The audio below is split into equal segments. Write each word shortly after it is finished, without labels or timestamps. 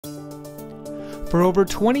For over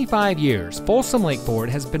 25 years, Folsom Blvd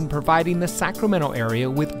has been providing the Sacramento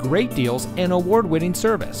area with great deals and award-winning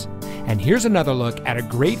service. And here's another look at a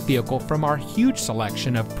great vehicle from our huge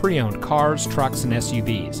selection of pre-owned cars, trucks, and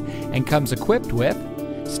SUVs, and comes equipped with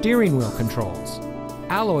steering wheel controls,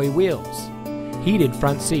 alloy wheels, heated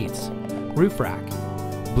front seats, roof rack,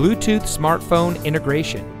 Bluetooth smartphone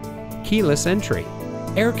integration, keyless entry,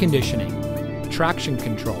 air conditioning, traction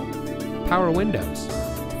control, power windows,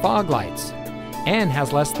 fog lights, and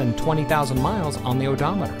has less than 20,000 miles on the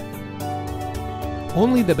odometer.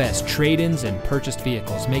 Only the best trade-ins and purchased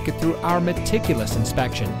vehicles make it through our meticulous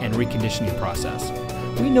inspection and reconditioning process.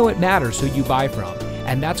 We know it matters who you buy from,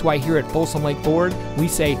 and that's why here at Folsom Blvd we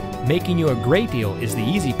say making you a great deal is the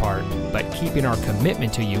easy part, but keeping our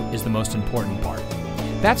commitment to you is the most important part.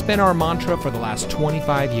 That's been our mantra for the last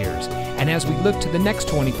 25 years, and as we look to the next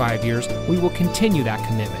 25 years, we will continue that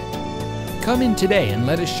commitment. Come in today and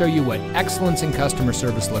let us show you what excellence in customer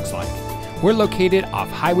service looks like. We're located off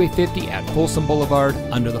Highway 50 at Folsom Boulevard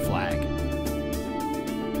under the flag.